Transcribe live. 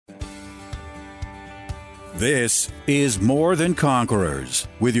This is More Than Conquerors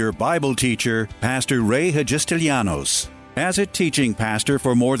with your Bible teacher, Pastor Ray Hagistilianos. As a teaching pastor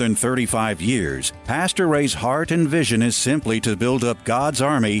for more than 35 years, Pastor Ray's heart and vision is simply to build up God's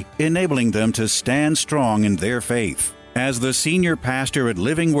army, enabling them to stand strong in their faith. As the senior pastor at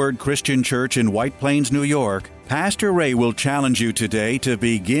Living Word Christian Church in White Plains, New York, Pastor Ray will challenge you today to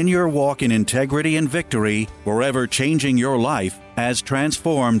begin your walk in integrity and victory, forever changing your life as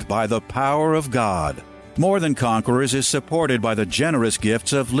transformed by the power of God. More Than Conquerors is supported by the generous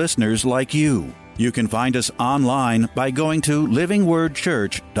gifts of listeners like you. You can find us online by going to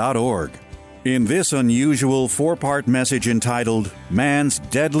livingwordchurch.org. In this unusual 4-part message entitled, Man's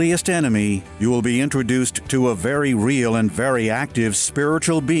Deadliest Enemy, you will be introduced to a very real and very active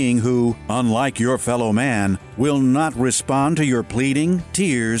spiritual being who, unlike your fellow man, will not respond to your pleading,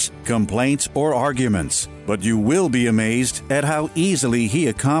 tears, complaints, or arguments. But you will be amazed at how easily he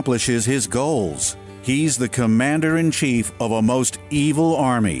accomplishes his goals. He's the commander-in-chief of a most evil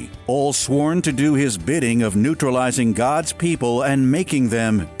army, all sworn to do his bidding of neutralizing God's people and making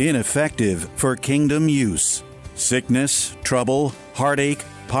them ineffective for kingdom use. Sickness, trouble, heartache,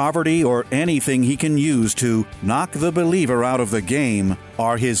 poverty, or anything he can use to knock the believer out of the game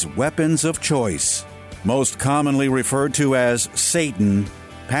are his weapons of choice. Most commonly referred to as Satan,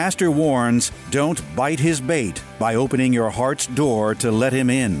 Pastor warns, don't bite his bait by opening your heart's door to let him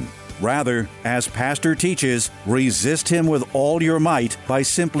in. Rather, as Pastor teaches, resist him with all your might by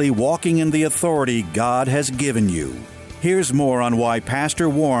simply walking in the authority God has given you. Here's more on why Pastor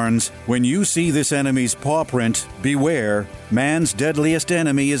warns, when you see this enemy's paw print, beware, man's deadliest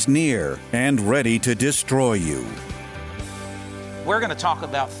enemy is near and ready to destroy you. We're going to talk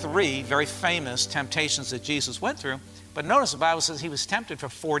about 3 very famous temptations that Jesus went through, but notice the Bible says he was tempted for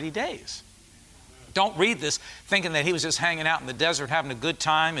 40 days. Don't read this thinking that he was just hanging out in the desert having a good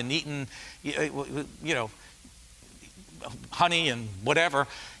time and eating, honey and whatever.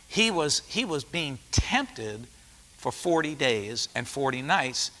 He was being tempted for 40 days and 40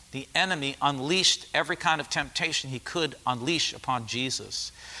 nights. The enemy unleashed every kind of temptation he could unleash upon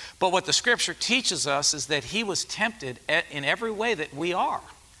Jesus. But what the Scripture teaches us is that he was tempted in every way that we are,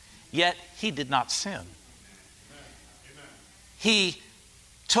 yet he did not sin. He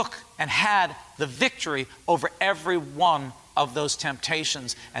took and had the victory over every one of those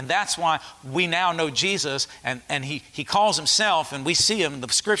temptations. And that's why we now know Jesus, and he calls himself, and we see him, the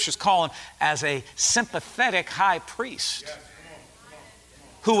Scriptures call him as a sympathetic high priest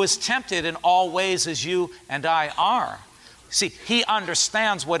who was tempted in all ways as you and I are. See, he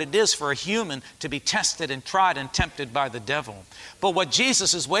understands what it is for a human to be tested and tried and tempted by the devil. But what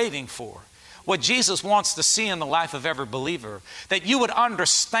Jesus is waiting for, what Jesus wants to see in the life of every believer, that you would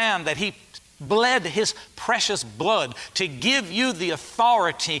understand that he bled his precious blood to give you the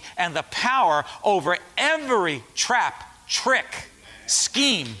authority and the power over every trap, trick,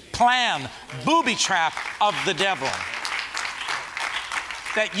 scheme, plan, booby trap of the devil.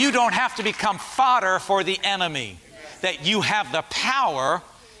 That you don't have to become fodder for the enemy. That you have the power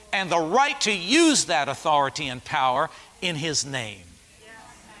and the right to use that authority and power in his name.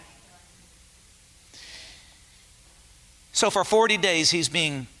 So for 40 days he's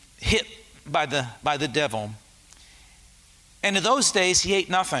being hit by the devil. And in those days he ate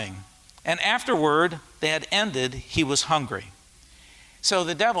nothing. And afterward they had ended, he was hungry. So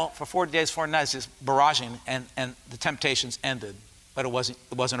the devil for 40 days, 40 nights is barraging, and the temptations ended. But it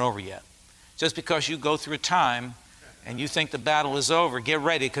wasn't over yet. Just because you go through a time and you think the battle is over, get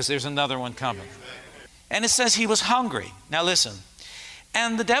ready, because there's another one coming. And it says he was hungry. Now listen.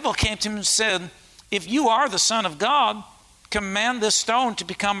 And the devil came to him and said, if you are the Son of God, command this stone to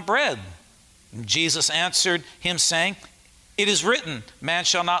become bread. And Jesus answered him, saying, it is written, man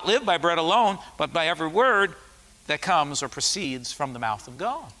shall not live by bread alone, but by every word that comes or proceeds from the mouth of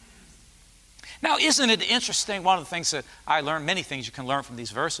God. Now, isn't it interesting? One of the things that I learned, many things you can learn from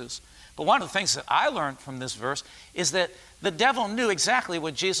these verses, but one of the things that I learned from this verse is that the devil knew exactly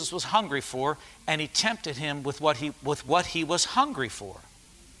what Jesus was hungry for, and he tempted him with what he was hungry for.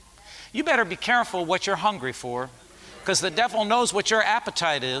 You better be careful what you're hungry for, because the devil knows what your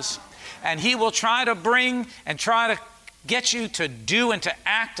appetite is, and he will try to bring and try to get you to do and to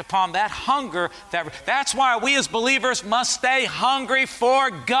act upon that hunger. That's why we as believers must stay hungry for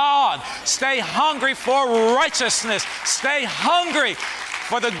God. Stay hungry for righteousness. Stay hungry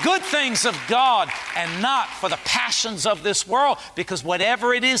for the good things of God and not for the passions of this world. Because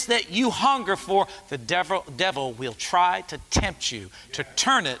whatever it is that you hunger for, the devil will try to tempt you to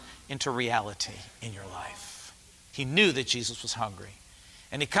turn it into reality in your life. He knew that Jesus was hungry.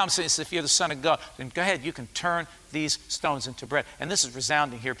 And he comes and says, if you're the Son of God, then go ahead, you can turn these stones into bread. And this is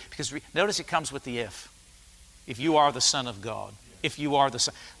resounding here, because notice he comes with the if. If you are the Son of God. If you are the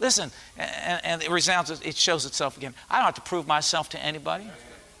Son. Listen, and it resounds, it shows itself again. I don't have to prove myself to anybody.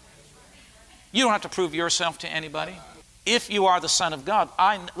 You don't have to prove yourself to anybody. If you are the Son of God,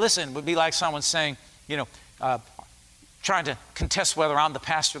 listen, it would be like someone saying, trying to contest whether I'm the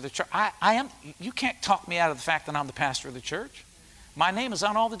pastor of the church. I am. You can't talk me out of the fact that I'm the pastor of the church. My name is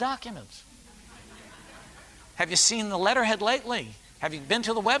on all the documents. Have you seen the letterhead lately? Have you been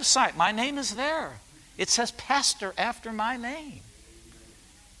to the website? My name is there. It says pastor after my name.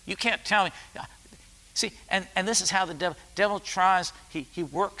 You can't tell me. See, and this is how the devil tries. He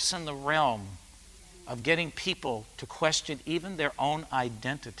works in the realm of getting people to question even their own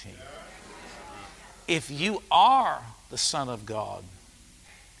identity. If you are the Son of God,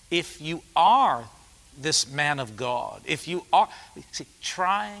 if you are this man of God, if you are, see,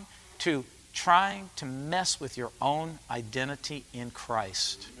 trying to mess with your own identity in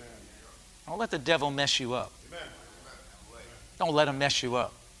Christ. Don't let the devil mess you up. Don't let him mess you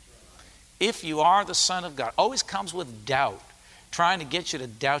up. If you are the Son of God, always comes with doubt, trying to get you to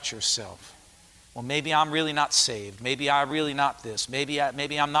doubt yourself. Well, maybe I'm really not saved. Maybe I'm really not this. Maybe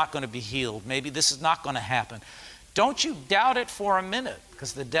I'm not going to be healed. Maybe this is not going to happen. Don't you doubt it for a minute,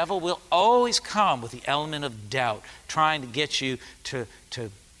 because the devil will always come with the element of doubt, trying to get you to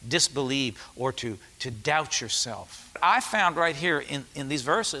disbelieve or to doubt yourself. I found right here in these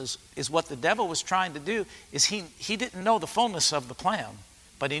verses is what the devil was trying to do is he didn't know the fullness of the plan,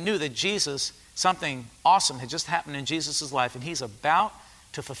 but he knew that Jesus, something awesome had just happened in Jesus' life, and he's about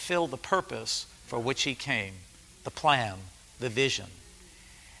to fulfill the purpose for which he came, the plan, the vision.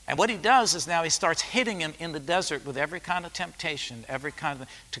 And what he does is now he starts hitting him in the desert with every kind of temptation,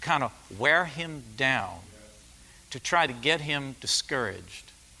 to kind of wear him down, to try to get him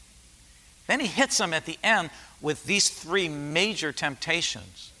discouraged. Then he hits him at the end with these three major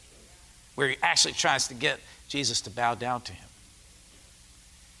temptations where he actually tries to get Jesus to bow down to him.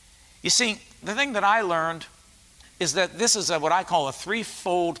 You see, the thing that I learned is that this is what I call a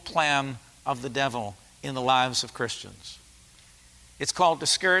threefold plan of the devil in the lives of Christians. It's called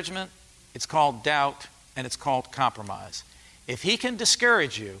discouragement, it's called doubt, and it's called compromise. If he can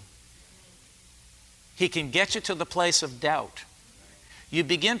discourage you, he can get you to the place of doubt. You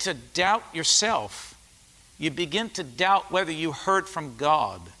begin to doubt yourself. You begin to doubt whether you heard from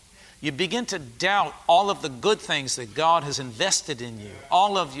God. You begin to doubt all of the good things that God has invested in you,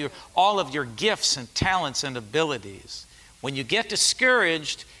 all of your gifts and talents and abilities. When you get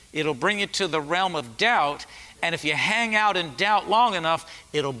discouraged, it'll bring you to the realm of doubt, and if you hang out in doubt long enough,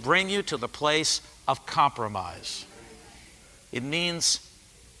 it'll bring you to the place of compromise. It means,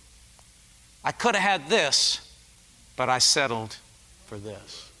 I could have had this, but I settled for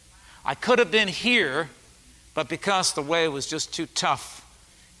this. I could have been here, but because the way was just too tough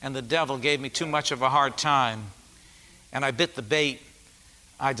and the devil gave me too much of a hard time and I bit the bait,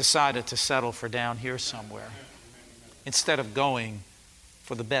 I decided to settle for down here somewhere instead of going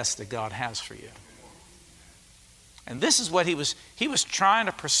for the best that God has for you. And this is what he was trying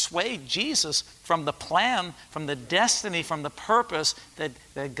to persuade Jesus from the plan, from the destiny, from the purpose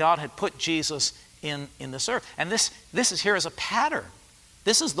that God had put Jesus in this earth. And this is here as a pattern.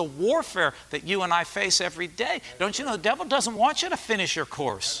 This is the warfare that you and I face every day. Don't you know the devil doesn't want you to finish your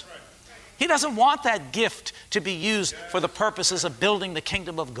course? He doesn't want that gift to be used for the purposes of building the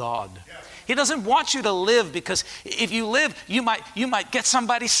kingdom of God. He doesn't want you to live, because if you live, you might get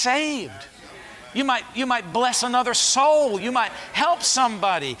somebody saved. You might bless another soul. You might help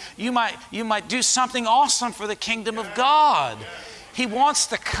somebody. You might do something awesome for the kingdom of God. He wants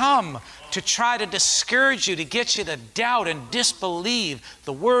to come to try to discourage you, to get you to doubt and disbelieve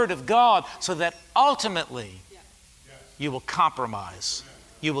the Word of God, so that ultimately you will compromise.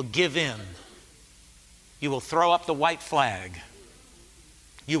 You will give in. You will throw up the white flag.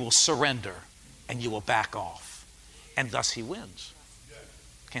 You will surrender, and you will back off. And thus he wins.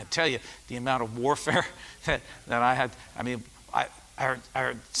 Can't tell you the amount of warfare that I had. I mean, I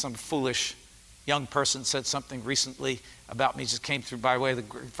heard some foolish young person said something recently about me, just came through by way of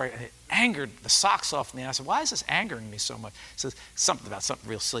it angered the socks off me. And I said, why is this angering me so much? He says something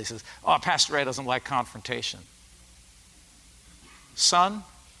real silly. He says, oh, Pastor Ray doesn't like confrontation. Son,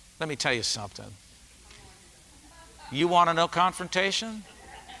 let me tell you something. You want to know confrontation?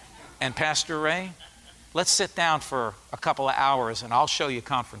 And Pastor Ray, let's sit down for a couple of hours and I'll show you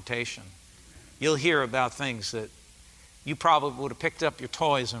confrontation. You'll hear about things that you probably would have picked up your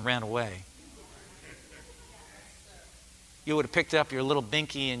toys and ran away. You would have picked up your little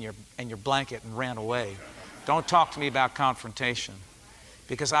binky and your blanket and ran away. Don't talk to me about confrontation,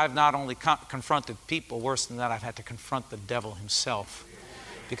 because I've not only confronted people, worse than that, I've had to confront the devil himself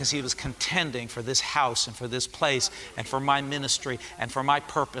because he was contending for this house and for this place and for my ministry and for my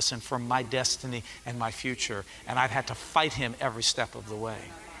purpose and for my destiny and my future. And I've had to fight him every step of the way.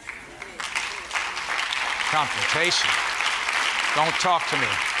 Confrontation. Don't talk to me.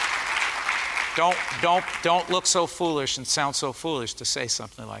 Don't look so foolish and sound so foolish to say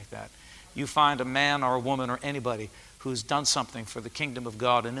something like that. You find a man or a woman or anybody who's done something for the kingdom of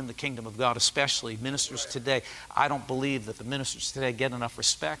God, and in the kingdom of God especially, ministers today. I don't believe that the ministers today get enough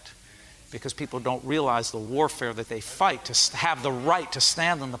respect because people don't realize the warfare that they fight to have the right to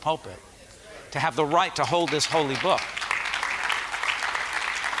stand in the pulpit, to have the right to hold this holy book.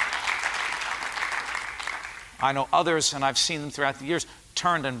 I know others, and I've seen them throughout the years,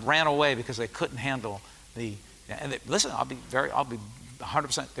 turned and ran away because they couldn't handle the... And listen, I'll be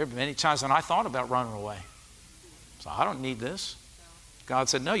 100%. There have been many times when I thought about running away. So I don't need this. God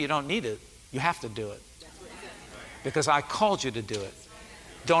said, no, you don't need it. You have to do it. Because I called you to do it.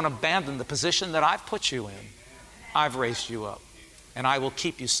 Don't abandon the position that I've put you in. I've raised you up. And I will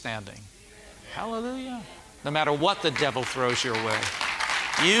keep you standing. Hallelujah. No matter what the devil throws your way.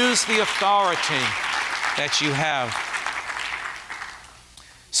 Use the authority that you have.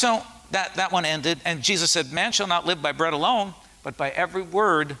 So that one ended. And Jesus said, man shall not live by bread alone, but by every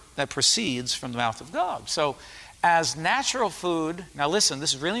word that proceeds from the mouth of God. So as natural food, now listen,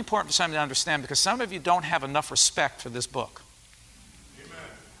 this is really important for somebody to understand because some of you don't have enough respect for this book. Amen.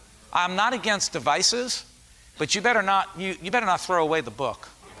 I'm not against devices, but you better not throw away the book.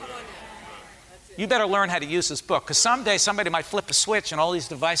 You better learn how to use this book because someday somebody might flip a switch and all these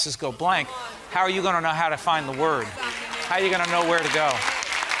devices go blank. How are you going to know how to find the word? How are you going to know where to go?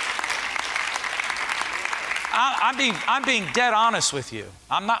 I'm being dead honest with you.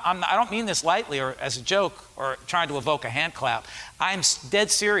 I don't mean this lightly or as a joke or trying to evoke a hand clap. I'm dead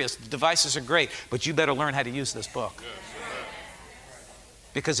serious. The devices are great, but you better learn how to use this book.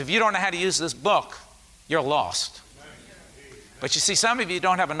 Because if you don't know how to use this book, you're lost. But you see, some of you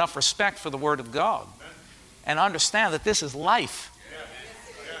don't have enough respect for the Word of God and understand that this is life.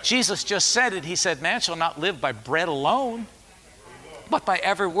 Jesus just said it. He said, man shall not live by bread alone, but by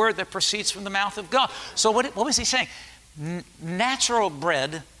every word that proceeds from the mouth of God. So what was he saying? Natural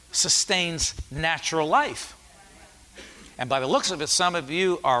bread sustains natural life. And by the looks of it, some of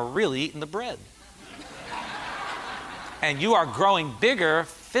you are really eating the bread. And you are growing bigger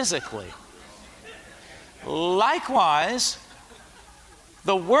physically. Likewise,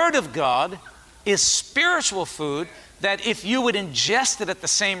 the Word of God is spiritual food that if you would ingest it at the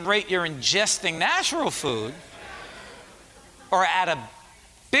same rate you're ingesting natural food, or at a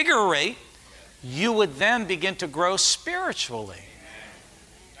bigger rate, you would then begin to grow spiritually.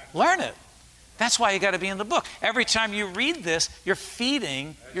 Learn it. That's why you got to be in the book. Every time you read this, you're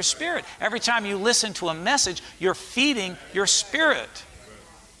feeding your spirit. Every time you listen to a message, you're feeding your spirit.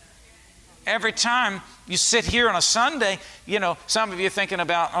 Every time you sit here on a Sunday, some of you are thinking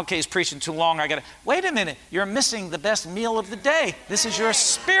about, okay, he's preaching too long. Wait a minute. You're missing the best meal of the day. This is your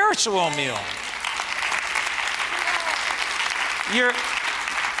spiritual meal.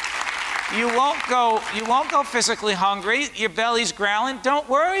 You won't go physically hungry. Your belly's growling. Don't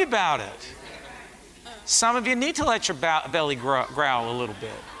worry about it. Some of you need to let your belly growl a little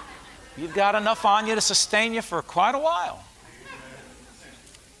bit. You've got enough on you to sustain you for quite a while.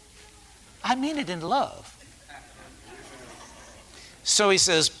 I mean it in love. So he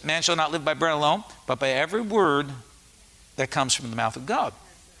says, man shall not live by bread alone, but by every word that comes from the mouth of God.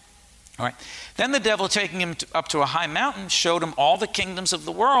 All right. Then the devil, taking him up to a high mountain, showed him all the kingdoms of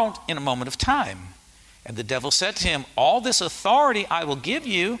the world in a moment of time. And the devil said to him, all this authority I will give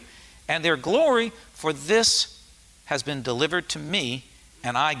you and their glory, for this has been delivered to me,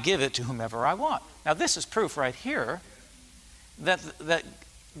 and I give it to whomever I want. Now this is proof right here that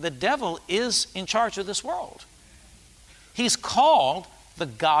the devil is in charge of this world. He's called the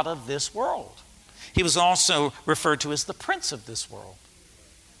God of this world. He was also referred to as the prince of this world.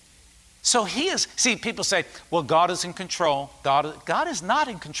 So he is, see, people say, well, God is in control. God is not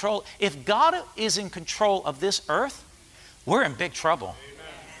in control. If God is in control of this earth, we're in big trouble.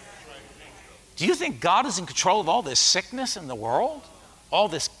 Do you think God is in control of all this sickness in the world? All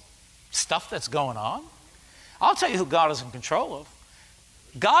this stuff that's going on? I'll tell you who God is in control of.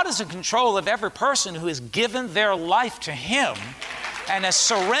 God is in control of every person who has given their life to Him and has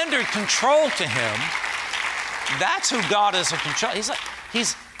surrendered control to Him. That's who God is in control.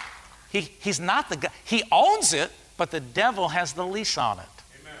 He's not the God. He owns it, but the devil has the lease on it.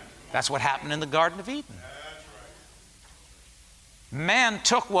 Amen. That's what happened in the Garden of Eden. Right. Man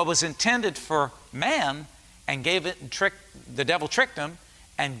took what was intended for man and gave it, the devil tricked him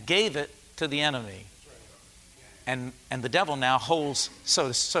and gave it to the enemy. And the devil now holds,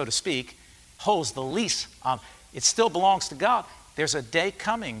 so to speak, holds the lease on. It still belongs to God. There's a day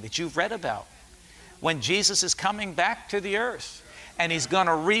coming that you've read about when Jesus is coming back to the earth, and he's going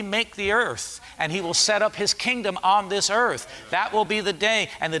to remake the earth, and he will set up his kingdom on this earth. That will be the day,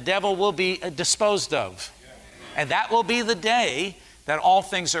 and the devil will be disposed of. And that will be the day that all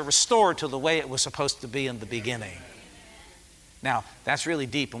things are restored to the way it was supposed to be in the beginning. Now, that's really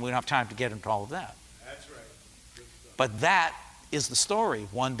deep, and we don't have time to get into all of that. That's right. But that is the story.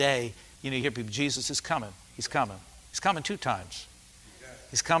 One day, you hear people, Jesus is coming. He's coming. He's coming 2 times.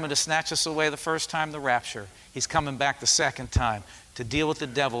 He's coming to snatch us away the first time, the rapture. He's coming back the second time to deal with the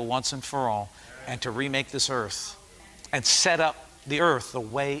devil once and for all and to remake this earth and set up the earth the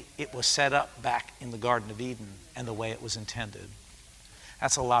way it was set up back in the Garden of Eden and the way it was intended.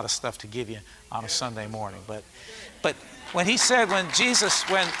 That's a lot of stuff to give you on a Sunday morning. But when he said, when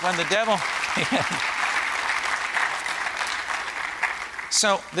the devil...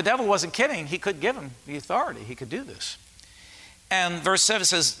 So the devil wasn't kidding. He could give him the authority. He could do this. And verse 7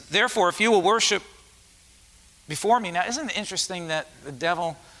 says, therefore, if you will worship before me. Now, isn't it interesting that the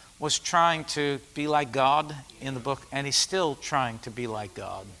devil was trying to be like God in the book, and he's still trying to be like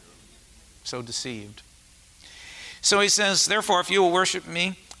God. So deceived. So he says, therefore, if you will worship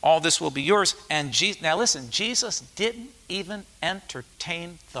me, all this will be yours. And now listen, Jesus didn't even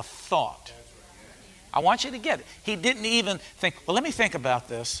entertain the thought. I want you to get it. He didn't even think, well, let me think about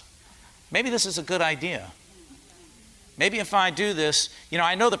this. Maybe this is a good idea. Maybe if I do this,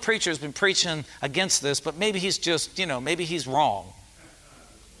 I know the preacher's been preaching against this, but maybe he's just, maybe he's wrong.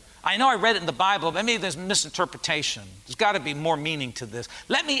 I know I read it in the Bible, but maybe there's misinterpretation. There's got to be more meaning to this.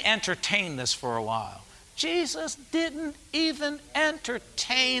 Let me entertain this for a while. Jesus didn't even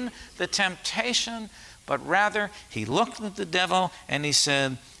entertain the temptation, but rather he looked at the devil and he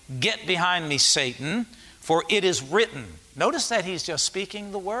said, get behind me, Satan, for it is written. Notice that he's just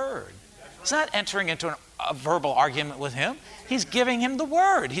speaking the word. He's not entering into a verbal argument with him. He's giving him the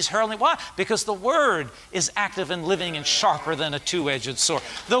word. He's hurling. Why? Because the word is active and living and sharper than a two-edged sword.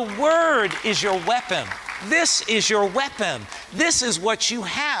 The word is your weapon. This is your weapon. This is what you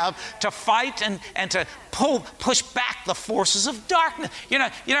have to fight and to push back the forces of darkness. You're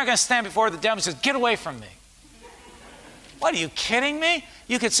not going to stand before the devil and say, get away from me. What, are you kidding me?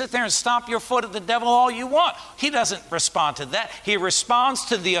 You could sit there and stomp your foot at the devil all you want. He doesn't respond to that. He responds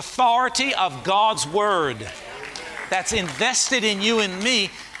to the authority of God's word that's invested in you and me.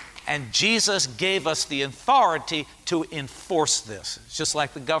 And Jesus gave us the authority to enforce this. It's just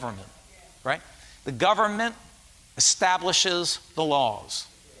like the government, right? The government establishes the laws.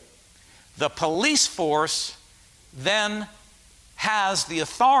 The police force then has the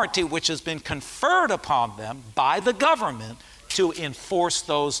authority which has been conferred upon them by the government to enforce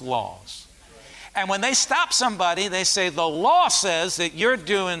those laws. And when they stop somebody, they say the law says that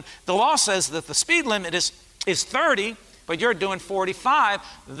the speed limit is 30, but you're doing 45.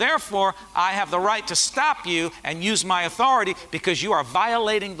 Therefore, I have the right to stop you and use my authority because you are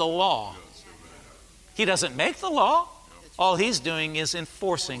violating the law. He doesn't make the law. All he's doing is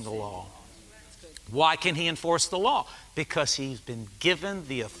enforcing the law. Why can he enforce the law? Because he's been given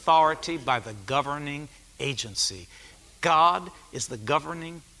the authority by the governing agency. God is the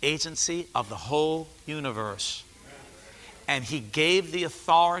governing agency of the whole universe. And he gave the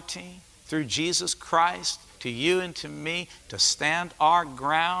authority through Jesus Christ to you and to me to stand our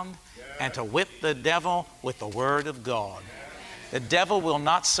ground and to whip the devil with the word of God. The devil will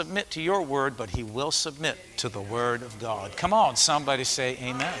not submit to your word, but he will submit to the word of God. Come on, somebody say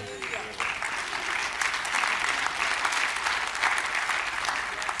amen.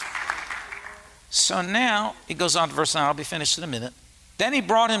 So now, it goes on to verse 9. I'll be finished in a minute. Then he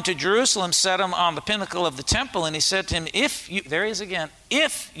brought him to Jerusalem, set him on the pinnacle of the temple, and he said to him, there he is again,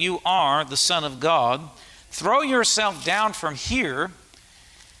 if you are the Son of God, throw yourself down from here.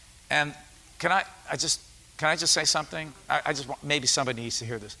 And can I just say something? Maybe somebody needs to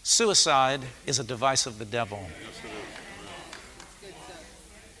hear this. Suicide is a device of the devil.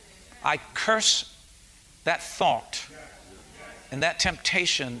 I curse that thought and that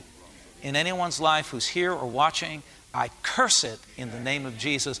temptation in anyone's life who's here or watching. I curse it in the name of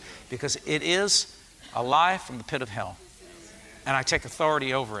Jesus because it is a lie from the pit of hell. And I take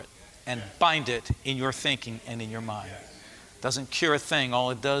authority over it and bind it in your thinking and in your mind. Doesn't cure a thing. All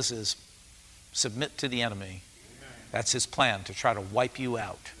it does is submit to the enemy. That's his plan, to try to wipe you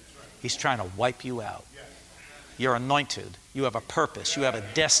out. He's trying to wipe you out. You're anointed. You have a purpose. You have a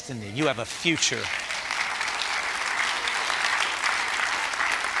destiny. You have a future.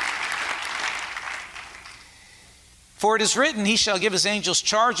 For it is written, he shall give his angels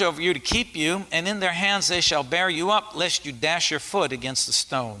charge over you to keep you, and in their hands they shall bear you up, lest you dash your foot against a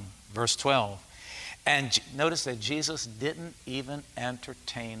stone. Verse 12. And notice that Jesus didn't even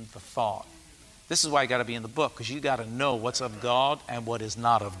entertain the thought. This is why you got to be in the book, because you got to know what's of God and what is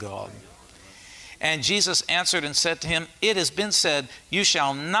not of God. And Jesus answered and said to him, it has been said, you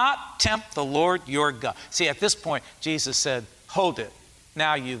shall not tempt the Lord your God. See, at this point, Jesus said, hold it.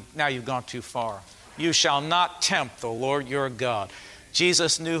 Now you've gone too far. You shall not tempt the Lord your God.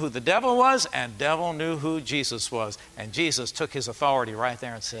 Jesus knew who the devil was, and devil knew who Jesus was. And Jesus took his authority right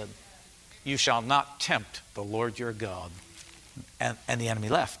there and said, you shall not tempt the Lord your God. And the enemy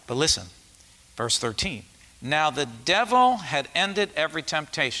left. But listen, verse 13. Now the devil had ended every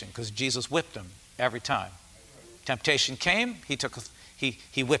temptation, because Jesus whipped him every time. Temptation came, he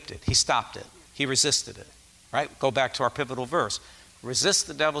whipped it, he stopped it, he resisted it. Right? Go back to our pivotal verse. Resist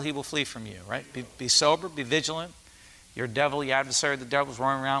the devil, he will flee from you, right? Be sober, be vigilant. Your devil, your adversary, the devil is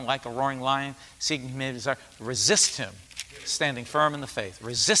roaring around like a roaring lion, seeking whom he may desire. Resist him, standing firm in the faith.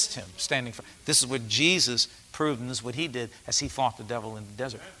 Resist him, standing firm. This is what Jesus proved, and this is what he did as he fought the devil in the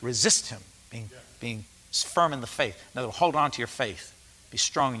desert. Resist him, being firm in the faith. In other words, hold on to your faith. Be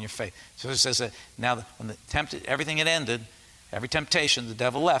strong in your faith. So it says that now when everything had ended, every temptation, the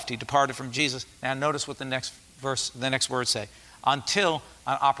devil left. He departed from Jesus. Now notice what the next words say. Until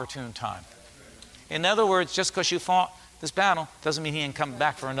an opportune time. In other words, just because you fought this battle doesn't mean he ain't coming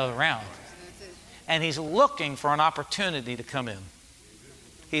back for another round. And he's looking for an opportunity to come in.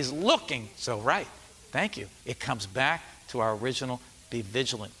 He's looking. So right. Thank you. It comes back to our original, be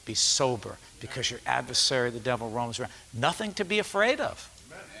vigilant, be sober, because your adversary, the devil, roams around. Nothing to be afraid of.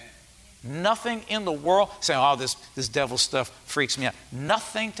 Nothing in the world saying, oh, this devil stuff freaks me out.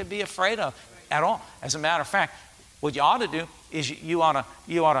 Nothing to be afraid of at all. As a matter of fact, what you ought to do is you ought to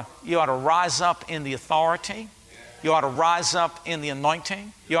rise up in the authority. You ought to rise up in the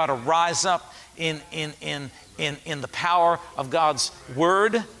anointing. You ought to rise up in the power of God's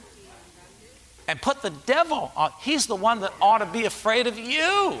word. And put the devil on. He's the one that ought to be afraid of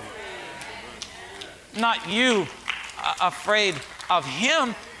you. Not you afraid of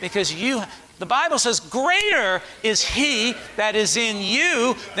him, because the Bible says, greater is he that is in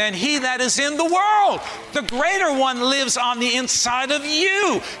you than he that is in the world. The greater one lives on the inside of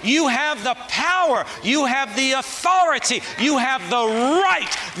you. You have the power. You have the authority. You have the right,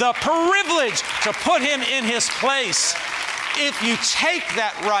 the privilege to put him in his place. If you take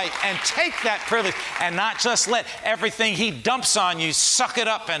that right and take that privilege and not just let everything he dumps on you, suck it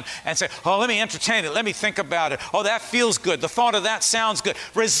up and say, oh, let me entertain it. Let me think about it. Oh, that feels good. The thought of that sounds good.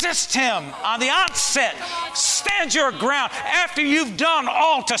 Resist him on the onset. Stand your ground. After you've done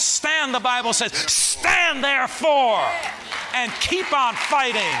all to stand, the Bible says, stand therefore and keep on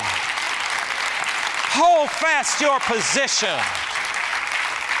fighting. Hold fast your position.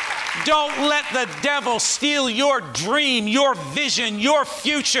 Don't let the devil steal your dream, your vision, your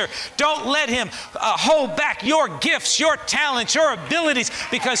future. Don't let him hold back your gifts, your talents, your abilities,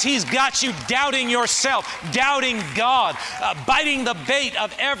 because he's got you doubting yourself, doubting God, biting the bait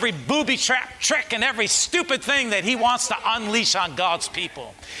of every booby trap trick and every stupid thing that he wants to unleash on God's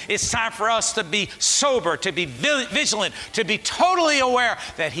people. It's time for us to be sober, to be vigilant, to be totally aware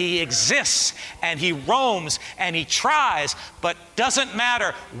that he exists and he roams and he tries, but doesn't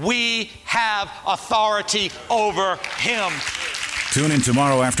matter. We have authority over him. Tune in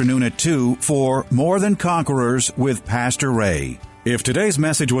tomorrow afternoon at 2 for More Than Conquerors with Pastor Ray. If today's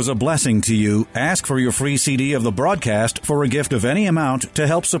message was a blessing to you, ask for your free CD of the broadcast for a gift of any amount to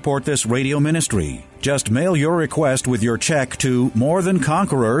help support this radio ministry. Just mail your request with your check to More Than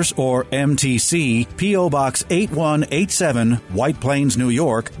Conquerors, or MTC, P.O. Box 8187, White Plains, New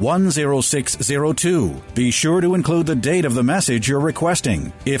York, 10602. Be sure to include the date of the message you're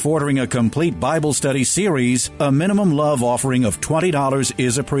requesting. If ordering a complete Bible study series, a minimum love offering of $20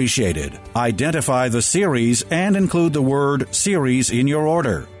 is appreciated. Identify the series and include the word series in your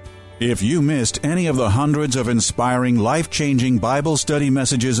order. If you missed any of the hundreds of inspiring, life-changing Bible study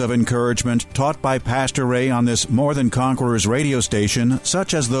messages of encouragement taught by Pastor Ray on this More Than Conquerors radio station,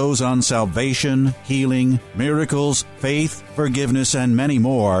 such as those on salvation, healing, miracles, faith, forgiveness, and many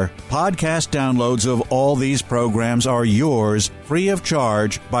more, podcast downloads of all these programs are yours free of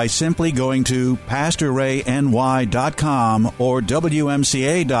charge by simply going to PastorRayNY.com or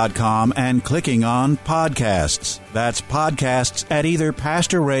WMCA.com and clicking on Podcasts. That's podcasts at either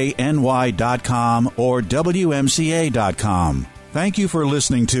PastorRayNY.com or WMCA.com. Thank you for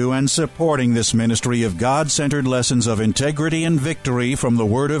listening to and supporting this ministry of God-centered lessons of integrity and victory from the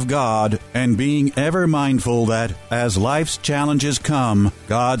Word of God, and being ever mindful that, as life's challenges come,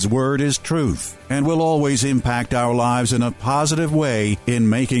 God's Word is truth and will always impact our lives in a positive way in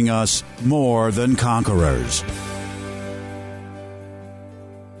making us more than conquerors.